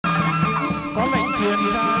có lệnh truyền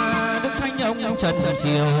ra Đức Thánh ông Trần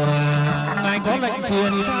Triều, ngài có lệnh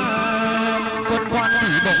truyền ra quân quan thủy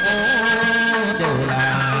bộ đều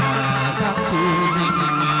là các chư dinh.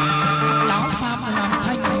 Lão Pháp làm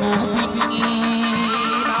thanh ngô binh,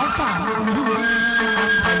 lão Phạm làm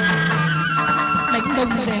thành đánh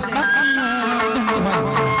đông dẹp bắc tung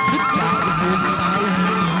hoành đức đại vương giáo.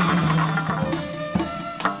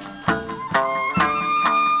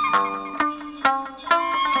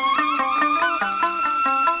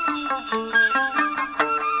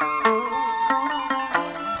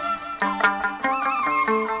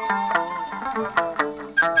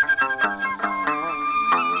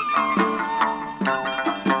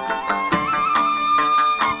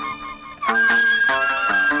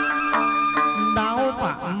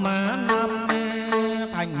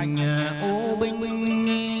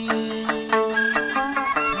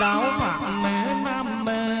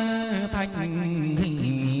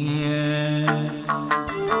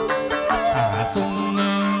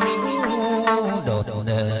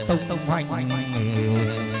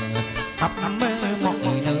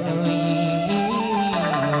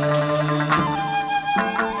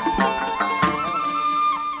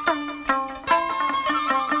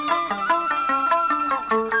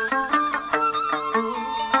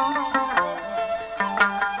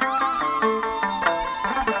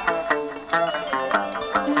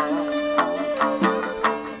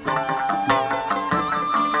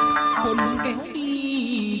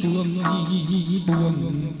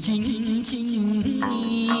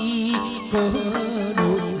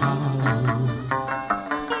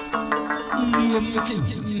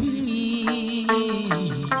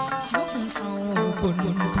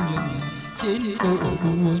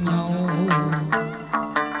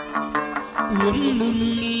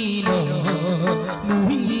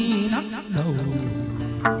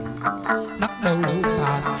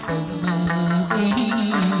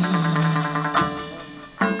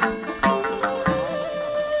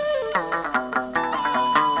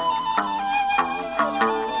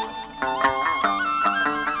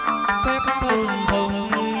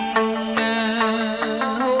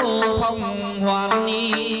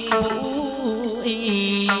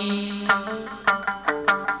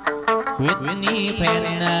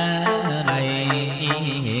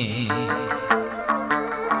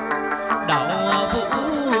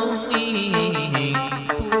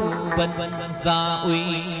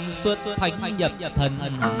 Thánh nhập thần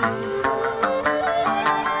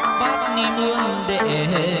bát ni môn đệ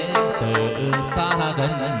từ xa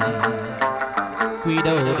gần quy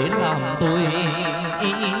đầu đến làm tôi.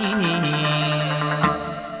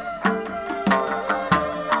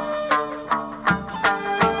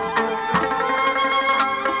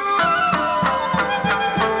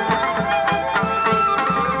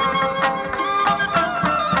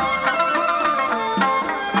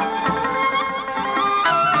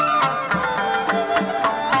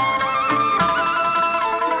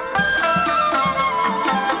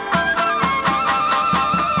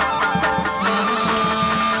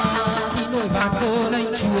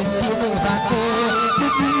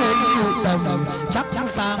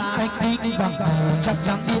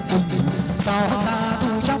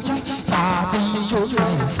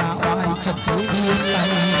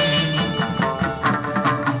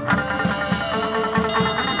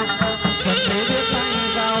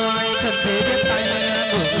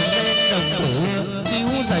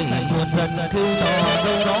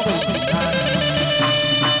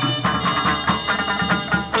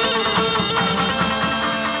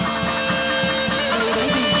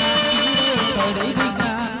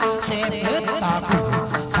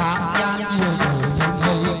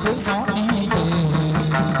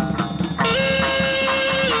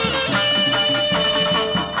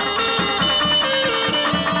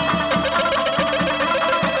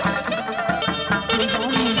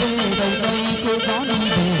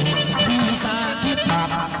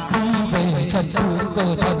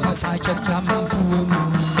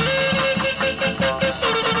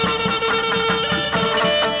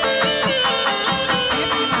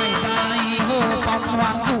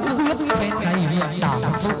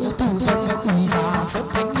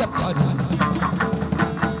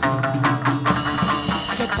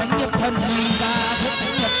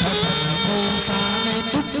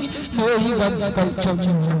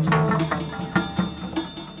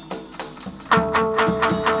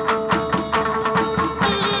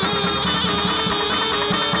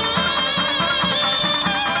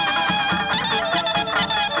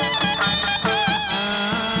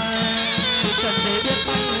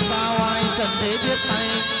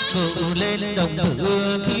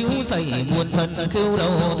 Khiếu dậy muôn phần khiêu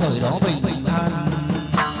đầu thời đó bình an.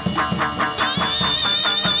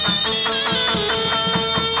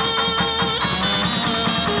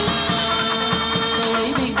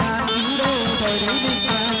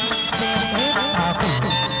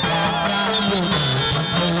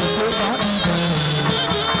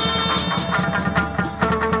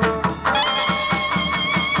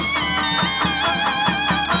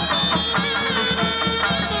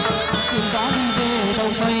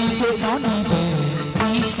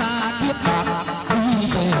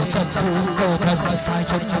 thương cơ thần sai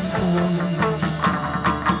chân năm phương.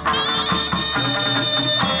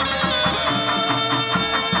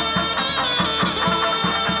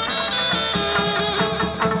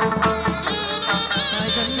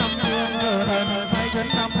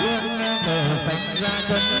 Sánh ra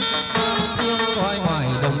chân nam phương coi ngoài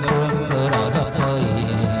đồng phương cờ đỏ dập trời.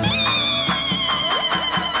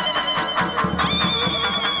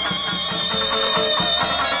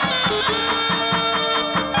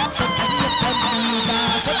 Xuất thánh nhập thần đi ra,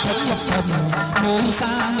 xuất thánh nhập thần nơi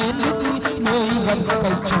xa nến đức nơi gần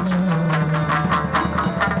cầu trùng.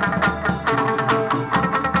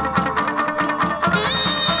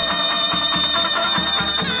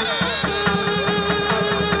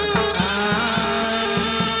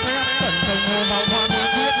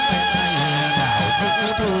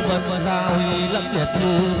 Giao lấp liệt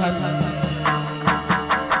như thân.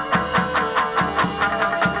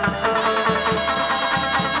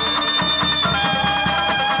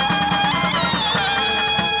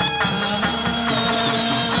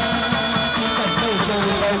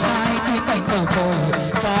 Cảnh bầu trời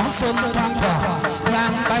gió xuân thoang thoảng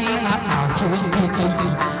ngang bay ngát ảo chuối thiên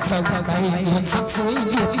linh dòng bay nguồn sắc suối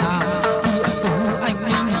Việt Nam địa tú anh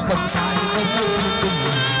ninh không sai với nơi thiên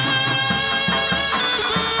đình.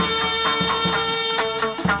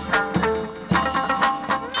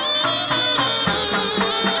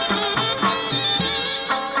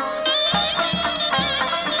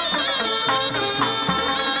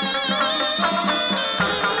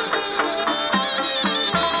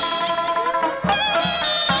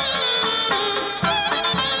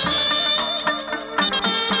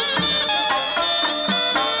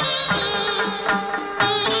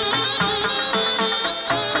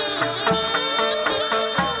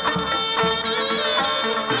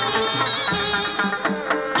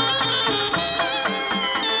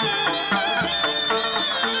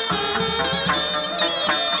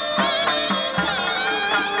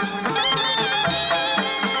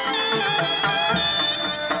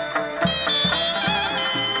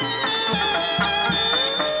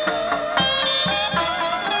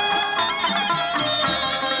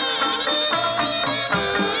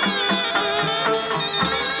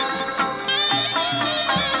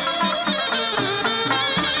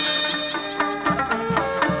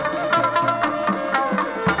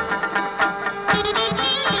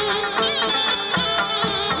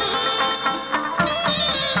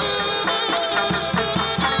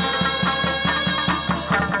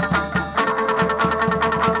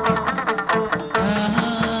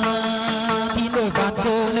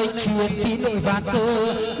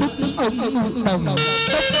 Đồng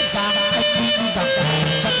tốc giang anh đi giặc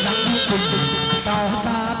chắc giặc như bình sao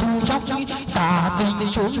ra thu chóc tà tinh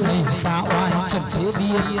trốn này xa oai trần thế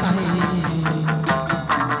biên tay.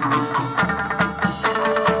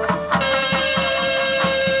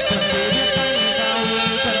 Trần thế biết tay giao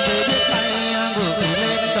trần thế biết tay ngược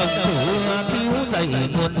lên đồng tử cứu dậy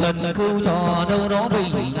một lần cứu cho đâu đó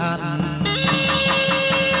bình an.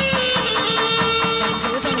 Văn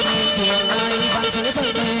sứ dâng lên thường nay văn sứ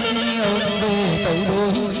dâng lên ông về tới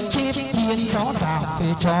đôi chép biên rõ ràng về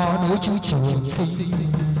cho đối chú trường sinh.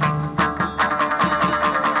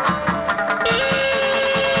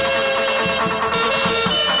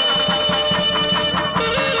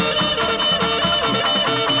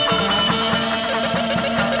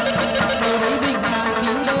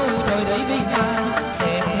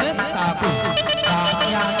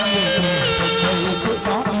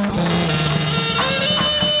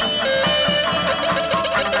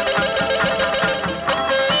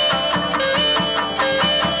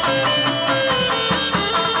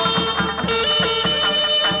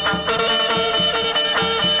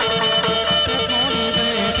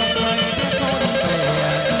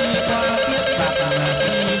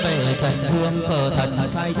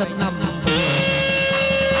 Sai rất năm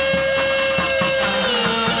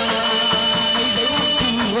lấy dấu hành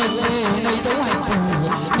thù về lấy dấu hành thù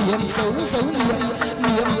niệm xấu dấu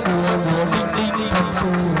niệm của mùa ninh ninh thần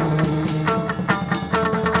phù.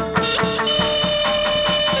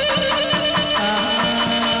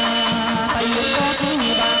 Tay yếm có dư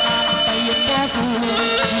ba tay yếm có dư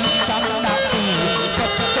 900 đạo phù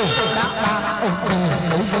Phật tổ đã ban ủng về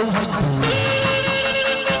lấy dấu hành thù.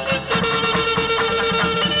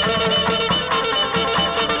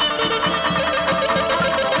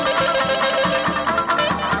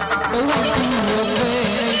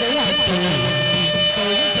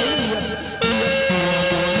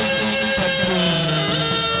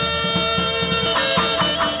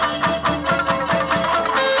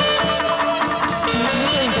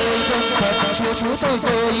 Chúa tôi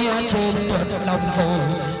trên tuột lòng rồi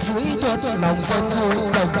dưới tuột lòng dân hội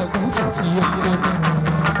đồng tứ phủ yên quân.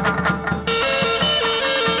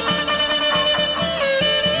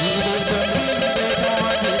 Nhị tự trường sinh về cho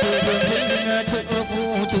nhị tự trường sinh chữ phu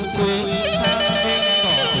chữ quê hàng bên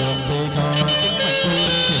tỏ trường về cho sinh mạch quê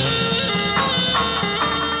trường.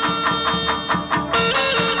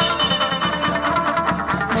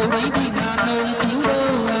 Đâu đấy bình an ơn cứu đỡ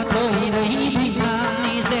thời đấy bình an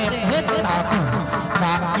đi dẹp hết tà củ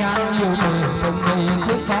phạt nhan nhiều bề thông đầy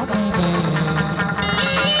cưỡi gió đi về.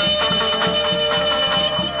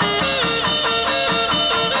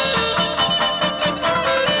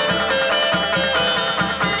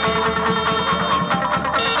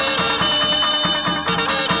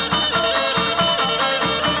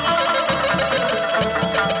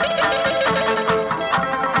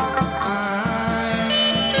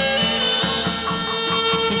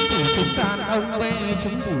 Ông về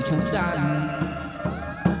chúng phủ chúng đàn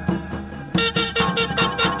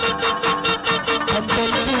thần tôn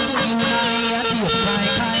phương như nay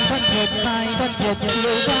điệp khai thân nhật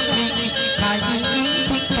chiếu quang minh khai ý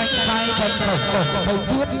thích cách khai thần khẩu thông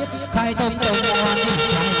tuyết khai tâm đồng hoàn hình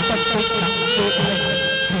khai tâm tích lắng độ hành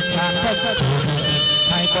dịch đàn thân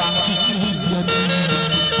khai quang chính nhân.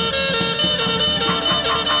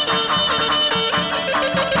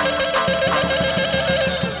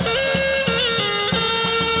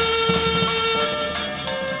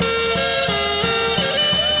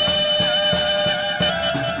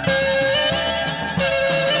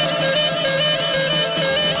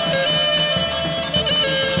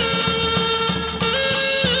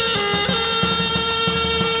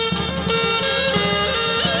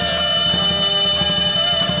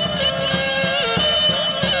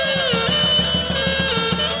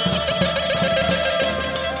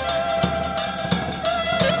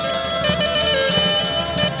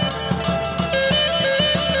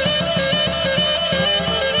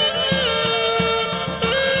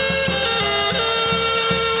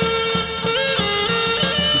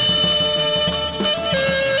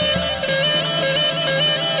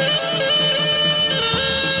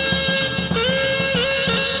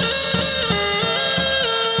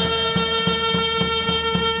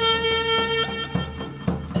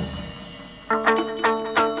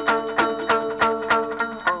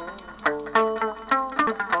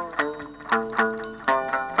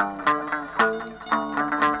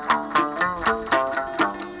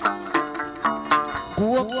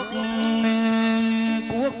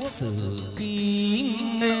 Quốc sử ký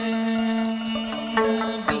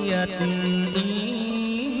Việt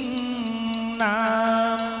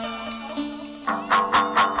Nam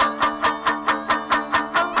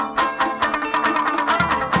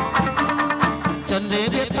Trần thế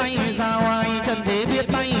biết tay giao ai Trần thế biết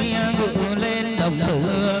tay ngự lên đồng tử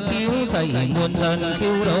cứu dậy muôn dân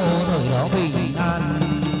cứu độ thời đó bình an.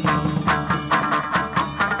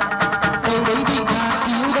 Đâu đấy bình an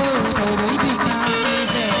cứu đâu thời đấy bình an đi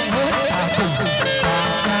dẹp hết tà cùng phạt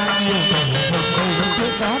nhan nhiều bề thông đầy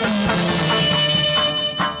cưỡi gió đi về.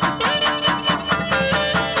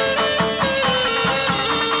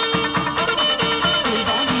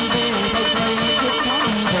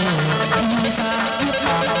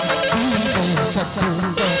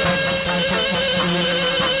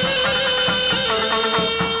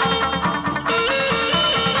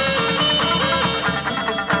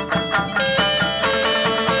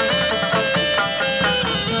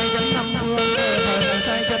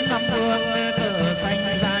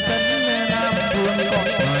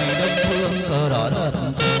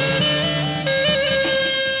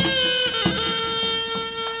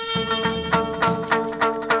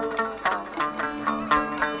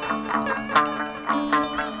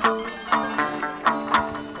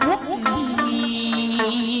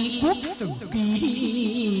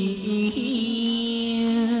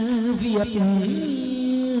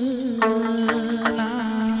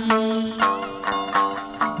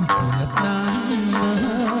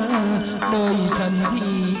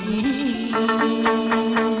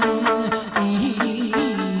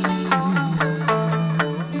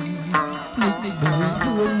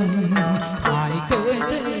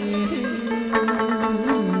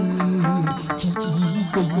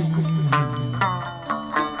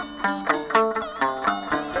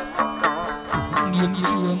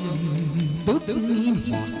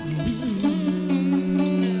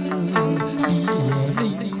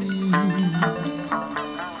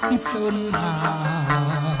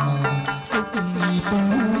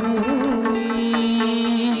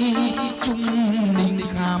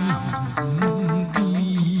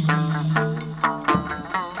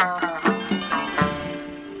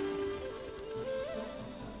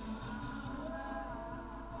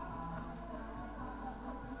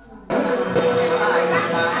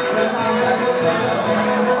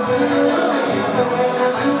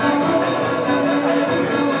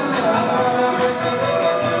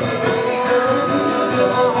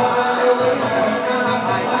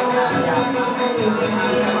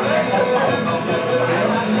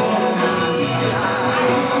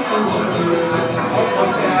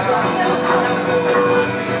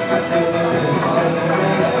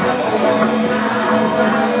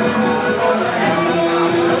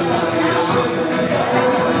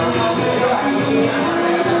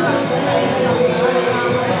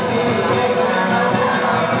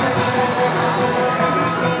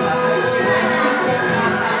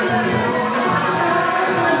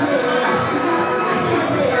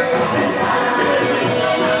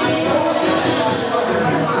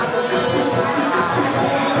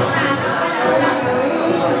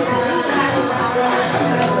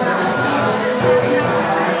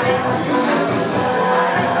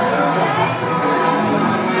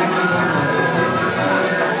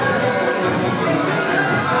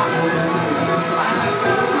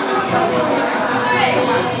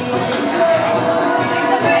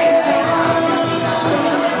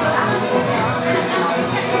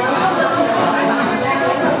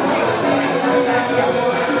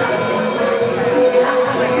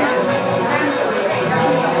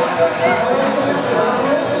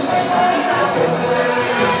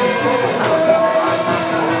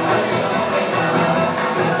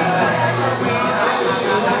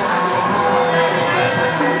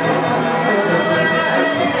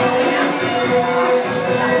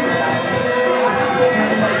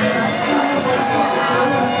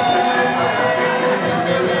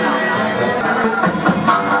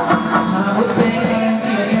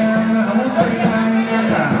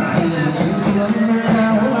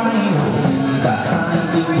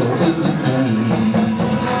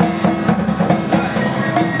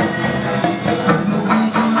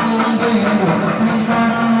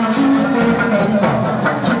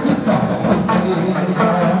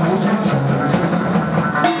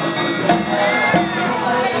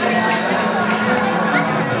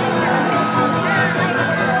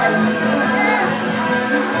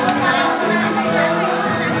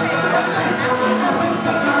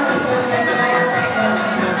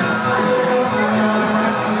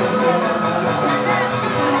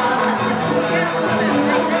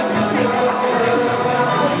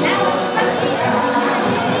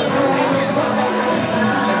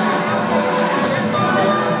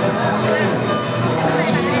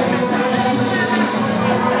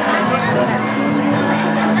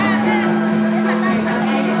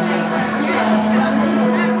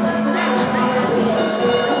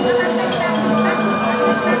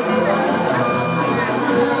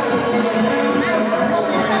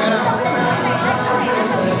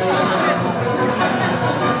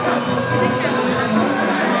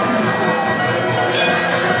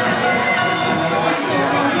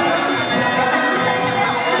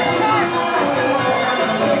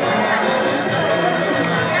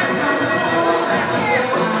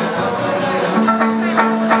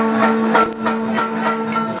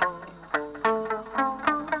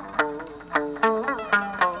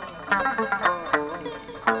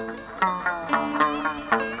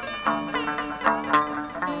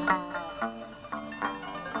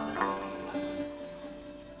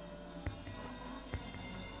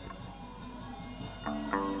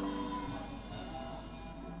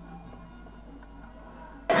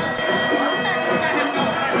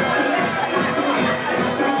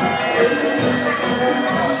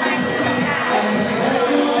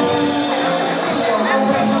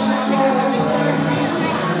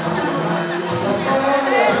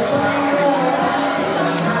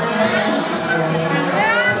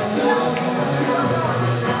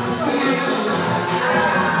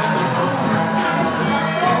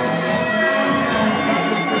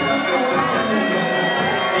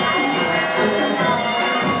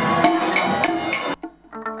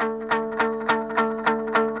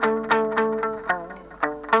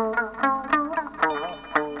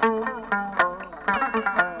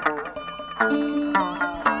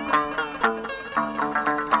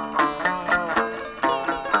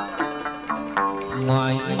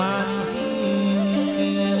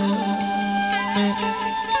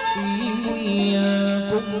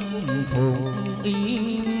 phục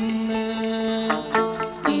ý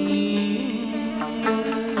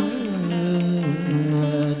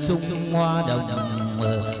Trung Hoa Đồng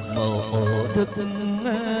mộ đức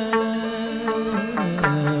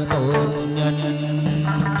tôn nhân